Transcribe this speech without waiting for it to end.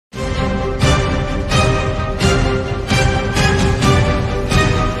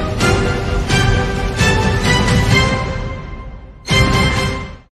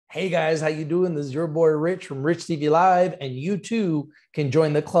Hey guys, how you doing? This is your boy Rich from Rich TV Live, and you too can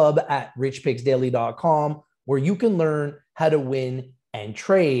join the club at richpicksdaily.com where you can learn how to win and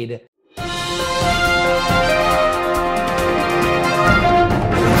trade. Hi,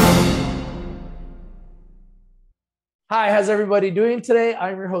 how's everybody doing today?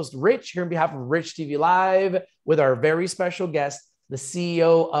 I'm your host Rich here on behalf of Rich TV Live with our very special guest, the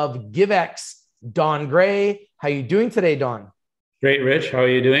CEO of GIVX, Don Gray. How you doing today, Don? Great, Rich. How are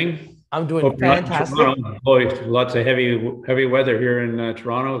you doing? I'm doing fantastic. Boy, lots of heavy weather here in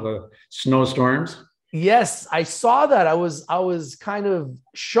Toronto, the snowstorms. Yes, I saw that. I was kind of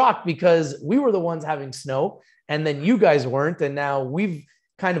shocked because we were the ones having snow and then you guys weren't. And now we've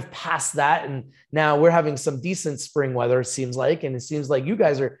kind of passed that. And now we're having some decent spring weather, it seems like. And it seems like you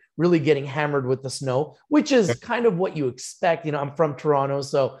guys are really getting hammered with the snow, which is kind of what you expect. You know, I'm from Toronto,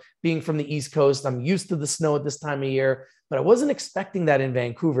 so being from the East Coast, I'm used to the snow at this time of year, but I wasn't expecting that in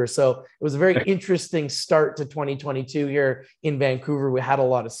Vancouver. So it was a very interesting start to 2022 here in Vancouver. We had a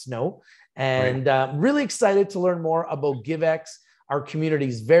lot of snow and really excited to learn more about GIVX. Our community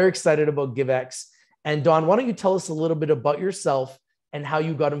is very excited about GIVX. And Don, why don't you tell us a little bit about yourself and how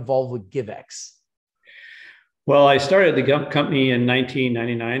you got involved with GIVX? Well, I started the company in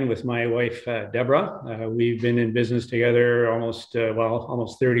 1999 with my wife, Deborah. We've been in business together almost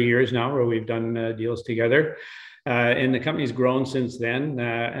 30 years now, where we've done deals together. And the company's grown since then.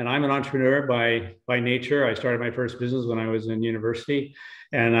 And I'm an entrepreneur by nature. I started my first business when I was in university.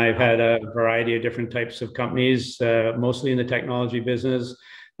 And I've had a variety of different types of companies, mostly in the technology business.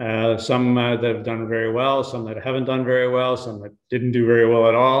 Some that have done very well, some that haven't done very well, some that didn't do very well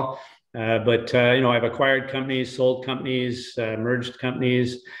at all. But I've acquired companies, sold companies, merged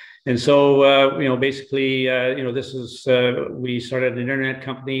companies. And so, basically, this is, we started an internet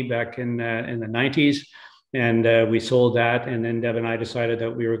company back in the 90s. And we sold that. And then Deb and I decided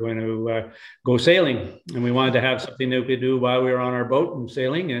that we were going to go sailing. And we wanted to have something that we could do while we were on our boat and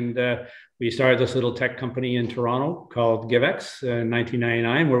sailing. And we started this little tech company in Toronto called Givex in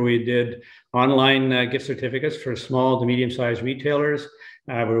 1999, where we did online gift certificates for small to medium-sized retailers,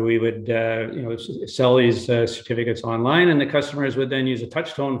 where we would sell these certificates online. And the customers would then use a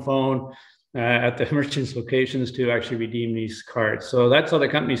touch-tone phone at the merchants' locations to actually redeem these cards. So that's how the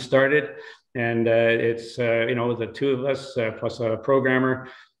company started. And it's, the two of us plus a programmer.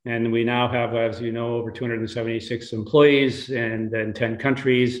 And we now have, as you know, over 276 employees and in 10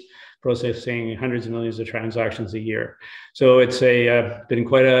 countries, processing hundreds of millions of transactions a year. So it's been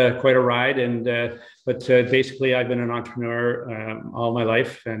quite a ride. And but basically, I've been an entrepreneur all my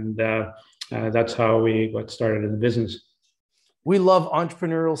life. And that's how we got started in the business. We love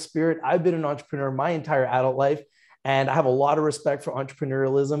entrepreneurial spirit. I've been an entrepreneur my entire adult life, and I have a lot of respect for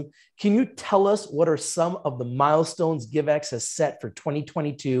entrepreneurialism. Can you tell us what are some of the milestones GIVX has set for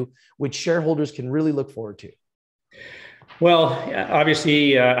 2022, which shareholders can really look forward to? Well,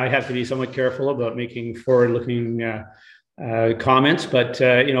 obviously, I have to be somewhat careful about making forward-looking comments, but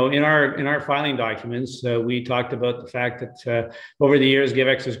in our filing documents, we talked about the fact that over the years,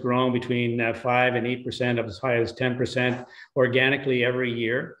 GIVX has grown between 5 and 8%, up as high as 10% organically every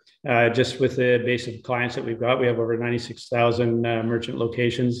year. Just with the base of clients that we've got, we have over 96,000 merchant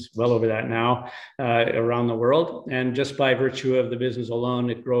locations, well over that now, around the world. And just by virtue of the business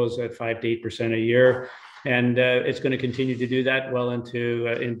alone, it grows at 5 to 8% a year. And it's going to continue to do that well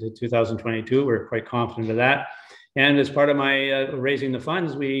into 2022. We're quite confident of that. And as part of my raising the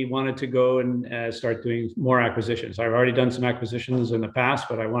funds, we wanted to go and start doing more acquisitions. I've already done some acquisitions in the past,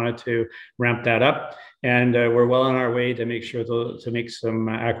 but I wanted to ramp that up. And we're well on our way to make sure to make some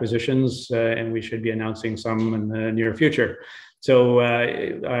acquisitions, and we should be announcing some in the near future. So,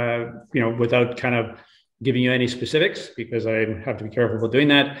 without kind of giving you any specifics, because I have to be careful about doing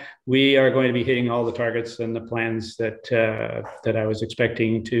that, we are going to be hitting all the targets and the plans that I was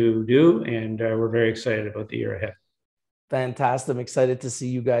expecting to do, and we're very excited about the year ahead. Fantastic. I'm excited to see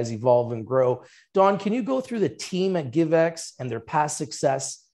you guys evolve and grow. Don, can you go through the team at GIVX and their past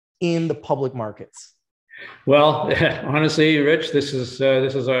success in the public markets? Well, honestly, Rich, this is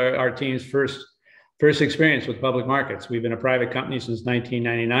our team's first experience with public markets. We've been a private company since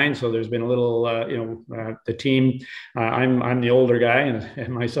 1999, so there's been a little, the team. I'm the older guy,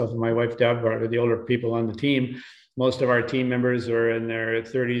 and myself and my wife Deb are the older people on the team. Most of our team members are in their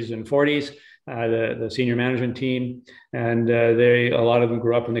 30s and 40s. The senior management team, and a lot of them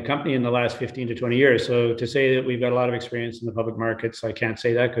grew up in the company in the last 15 to 20 years. So to say that we've got a lot of experience in the public markets, I can't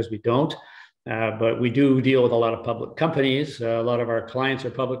say that because we don't. But we do deal with a lot of public companies. A lot of our clients are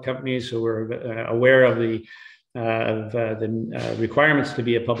public companies, so we're aware of the requirements to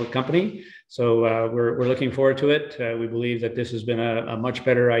be a public company. So we're looking forward to it. We believe that this has been a much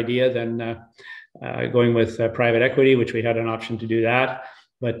better idea than going with private equity, which we had an option to do that.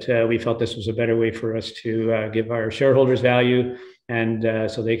 But we felt this was a better way for us to give our shareholders value, and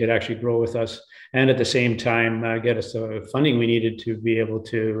so they could actually grow with us, and at the same time get us the funding we needed to be able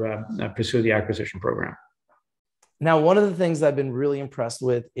to pursue the acquisition program. Now, one of the things I've been really impressed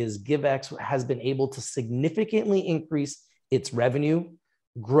with is GIVX has been able to significantly increase its revenue,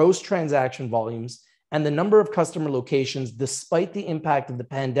 gross transaction volumes, and the number of customer locations despite the impact of the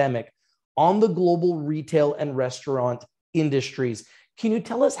pandemic on the global retail and restaurant industries. Can you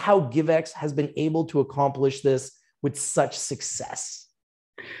tell us how GIVX has been able to accomplish this with such success?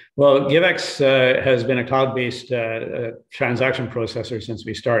 Well, Givex has been a cloud-based transaction processor since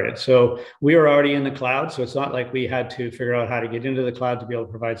we started. So we were already in the cloud. So it's not like we had to figure out how to get into the cloud to be able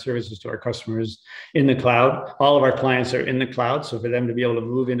to provide services to our customers in the cloud. All of our clients are in the cloud. So for them to be able to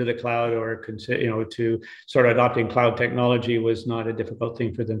move into the cloud or to start adopting cloud technology was not a difficult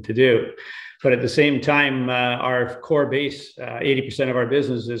thing for them to do. But at the same time, our core base, 80% of our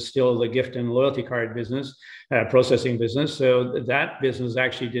business is still the gift and loyalty card business, processing business. So that business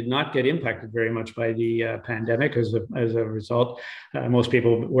actually did not get impacted very much by the pandemic as a result. Most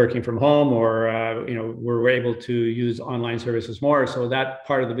people working from home or, were able to use online services more. So that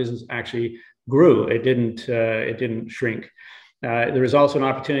part of the business actually grew. It didn't shrink. There was also an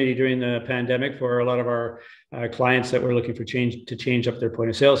opportunity during the pandemic for a lot of our clients that were looking to change up their point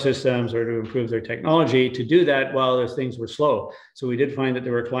of sale systems or to improve their technology to do that while their things were slow. So we did find that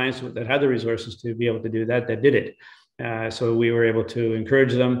there were clients that had the resources to be able to do that did it. So we were able to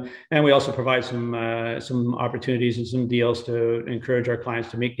encourage them, and we also provide some opportunities and some deals to encourage our clients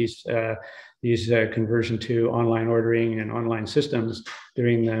to make these conversion to online ordering and online systems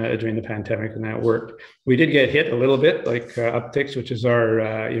during the pandemic, and that worked. We did get hit a little bit, like Upticks, which is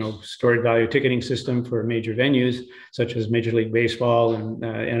our stored value ticketing system for major venues such as Major League Baseball and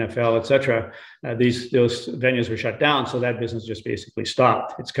NFL, etc. Those venues were shut down, so that business just basically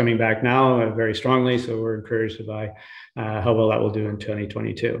stopped. It's coming back now very strongly, so we're encouraged by how well that will do in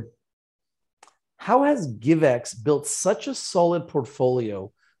 2022. How has GIVX built such a solid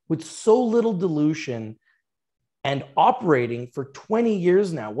portfolio with so little dilution and operating for 20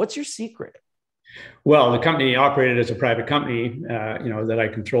 years now? What's your secret? Well, the company operated as a private company, that I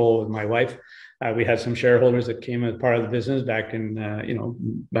control with my wife. We had some shareholders that came as part of the business back in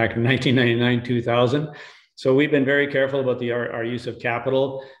 1999, 2000. So we've been very careful about our use of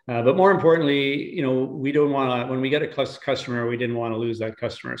capital. But more importantly, we don't want to, when we get a customer, we didn't want to lose that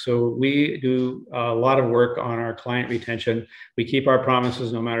customer. So we do a lot of work on our client retention. We keep our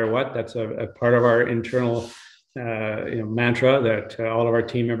promises no matter what. That's a part of our internal mantra that all of our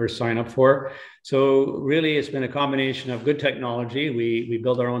team members sign up for. So really, it's been a combination of good technology. We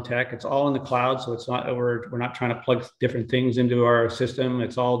build our own tech. It's all in the cloud, so it's not we're not trying to plug different things into our system.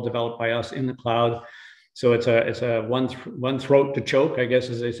 It's all developed by us in the cloud. So it's a one throat to choke, I guess,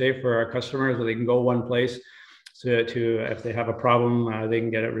 as they say, for our customers, where they can go one place to if they have a problem, they can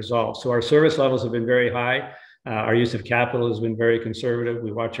get it resolved. So our service levels have been very high. Our use of capital has been very conservative.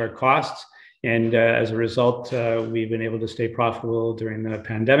 We watch our costs. And as a result, we've been able to stay profitable during the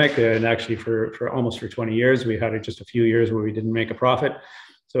pandemic, and actually for almost 20 years. We had just a few years where we didn't make a profit.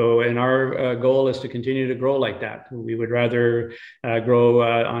 So, and our goal is to continue to grow like that. We would rather grow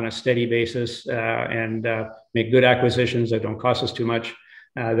on a steady basis and make good acquisitions that don't cost us too much,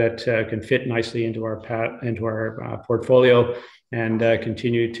 that can fit nicely into our portfolio, and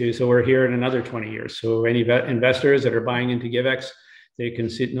continue to. So we're here in another 20 years. So any investors that are buying into GIVX, they can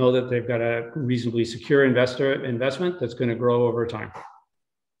know that they've got a reasonably secure investment that's going to grow over time.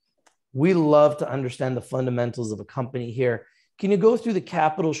 We love to understand the fundamentals of a company here. Can you go through the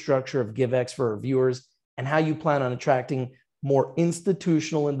capital structure of GIVX for our viewers and how you plan on attracting more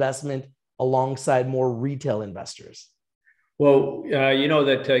institutional investment alongside more retail investors? Well, you know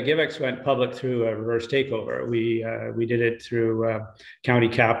that GIVX went public through a reverse takeover. We did it through County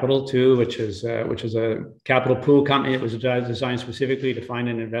Capital too, which is a capital pool company. It was designed specifically to find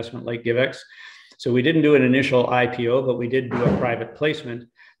an investment like GIVX. So we didn't do an initial IPO, but we did do a private placement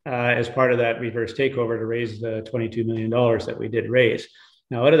as part of that reverse takeover to raise the $22 million that we did raise.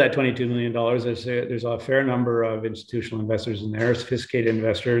 Now, out of that $22 million, there's a fair number of institutional investors in there, sophisticated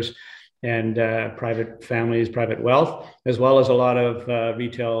investors, and private families, private wealth, as well as a lot of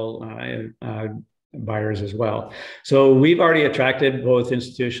retail buyers as well. So we've already attracted both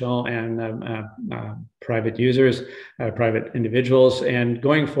institutional and private users, private individuals. And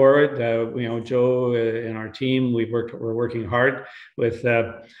going forward, Joe and our team, we're working hard with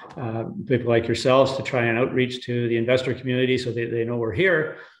people like yourselves to try and outreach to the investor community so they know we're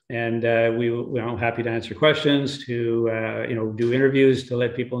here. And we're happy to answer questions, to do interviews, to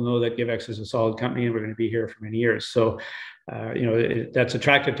let people know that GIVX is a solid company and we're going to be here for many years. So that's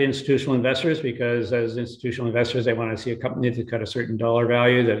attractive to institutional investors, because as institutional investors, they want to see a company that's got a certain dollar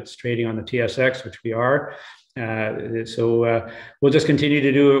value, that it's trading on the TSX, which we are. So we'll just continue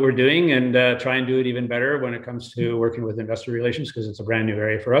to do what we're doing and try and do it even better when it comes to working with investor relations, because it's a brand new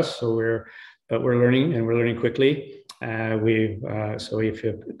area for us. So we're learning, and we're learning quickly. So if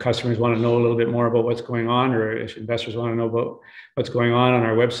customers want to know a little bit more about what's going on, or if investors want to know about what's going on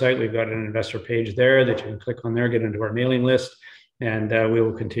our website, we've got an investor page there that you can click on there, get into our mailing list, and we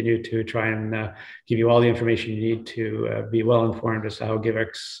will continue to try and give you all the information you need to be well informed as to how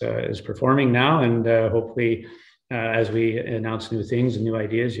GIVX is performing now, and hopefully as we announce new things and new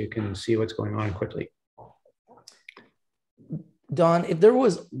ideas, you can see what's going on quickly. Don, if there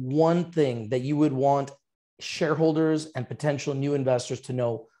was one thing that you would want shareholders and potential new investors to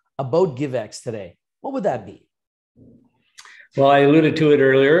know about GIVX today, what would that be? Well, I alluded to it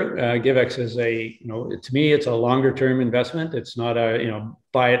earlier. GIVX is to me, it's a longer term investment. It's not a,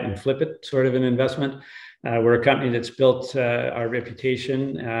 buy it and flip it sort of an investment. We're a company that's built our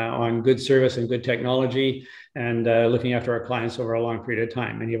reputation on good service and good technology, and looking after our clients over a long period of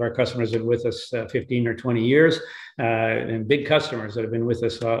time. Many of our customers have been with us 15 or 20 years, and big customers that have been with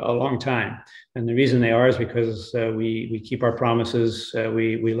us a long time. And the reason they are is because we keep our promises.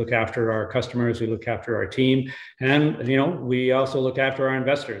 We look after our customers, we look after our team, and we also look after our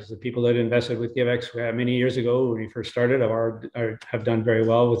investors. The people that invested with GIVX many years ago when we first started have done very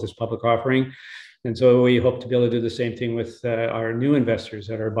well with this public offering. And so we hope to be able to do the same thing with our new investors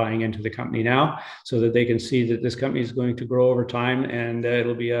that are buying into the company now, so that they can see that this company is going to grow over time, and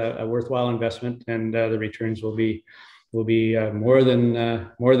it'll be a worthwhile investment, and the returns will be more than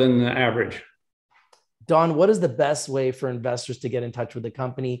the average. Don, what is the best way for investors to get in touch with the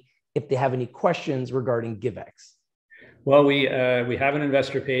company if they have any questions regarding GIVX? Well, we have an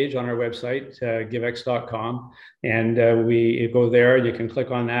investor page on our website, givex.com, and we go there. You can click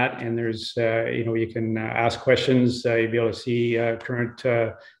on that, and there's you can ask questions. You'll be able to see current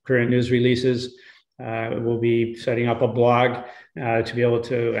news releases. We'll be setting up a blog to be able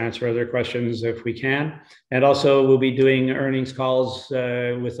to answer other questions if we can, and also we'll be doing earnings calls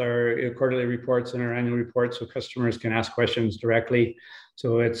with our quarterly reports and our annual reports, so customers can ask questions directly.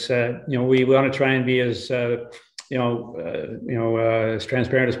 So it's we want to try and be as as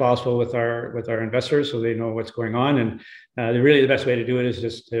transparent as possible with our investors, so they know what's going on. And really the best way to do it is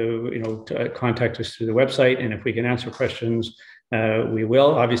just to contact us through the website, and if we can answer questions, we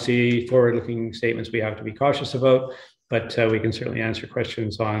will. Obviously, forward-looking statements we have to be cautious about, but we can certainly answer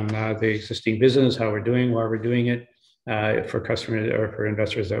questions on the existing business, how we're doing, why we're doing it, for customers or for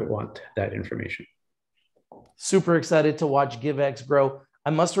investors that want that information. Super excited to watch GIVX grow. I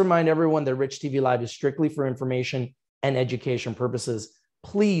must remind everyone that Rich TV Live is strictly for information and education purposes.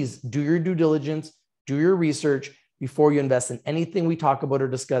 Please do your due diligence, do your research before you invest in anything we talk about or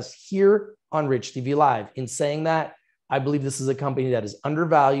discuss here on Rich TV Live. In saying that, I believe this is a company that is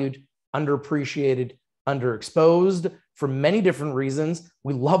undervalued, underappreciated, underexposed for many different reasons.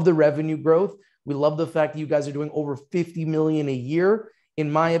 We love the revenue growth. We love the fact that you guys are doing over 50 million a year,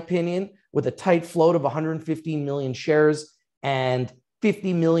 in my opinion, with a tight float of 115 million shares and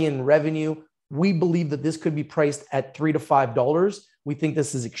 50 million revenue. We believe that this could be priced at $3 to $5. We think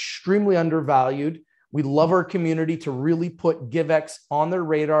this is extremely undervalued. We love our community to really put GIVX on their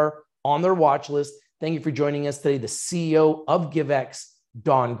radar, on their watch list. Thank you for joining us today, the CEO of GIVX,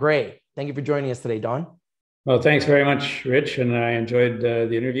 Don Gray. Thank you for joining us today, Don. Well, thanks very much, Rich, and I enjoyed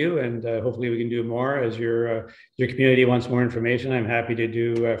the interview, and hopefully we can do more. As your community wants more information, I'm happy to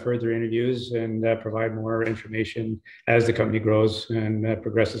do further interviews and provide more information as the company grows and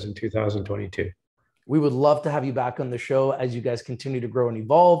progresses in 2022. We would love to have you back on the show as you guys continue to grow and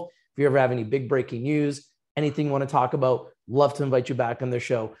evolve. If you ever have any big breaking news, anything you want to talk about, love to invite you back on the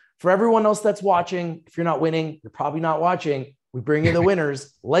show. For everyone else that's watching, if you're not winning, you're probably not watching. We bring you the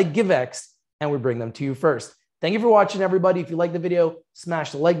winners like GIVX, and we bring them to you first. Thank you for watching, everybody. If you like the video,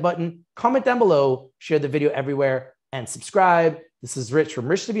 smash the like button, comment down below, share the video everywhere, and subscribe. This is Rich from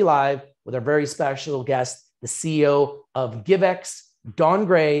Rich TV Live with our very special guest, the CEO of GIVX, Don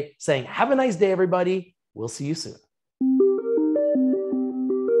Gray, saying, have a nice day, everybody. We'll see you soon.